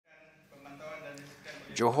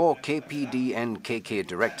Johor KPDNKK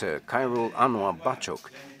Director Khairul Anwar Bachok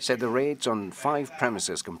said the raids on 5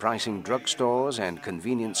 premises comprising drugstores and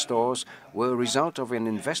convenience stores were a result of an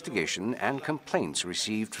investigation and complaints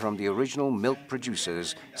received from the original milk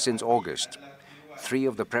producers since August. 3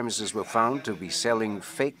 of the premises were found to be selling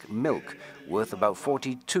fake milk worth about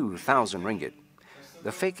 42,000 ringgit.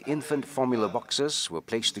 The fake infant formula boxes were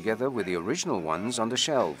placed together with the original ones on the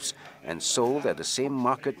shelves and sold at the same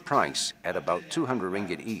market price at about 200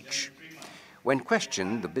 ringgit each. When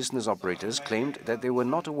questioned, the business operators claimed that they were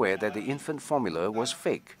not aware that the infant formula was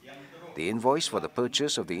fake. The invoice for the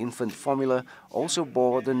purchase of the infant formula also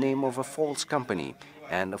bore the name of a false company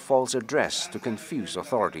and a false address to confuse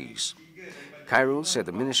authorities. Khairul said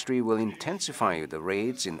the ministry will intensify the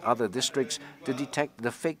raids in other districts to detect the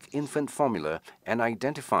fake infant formula and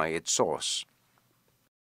identify its source.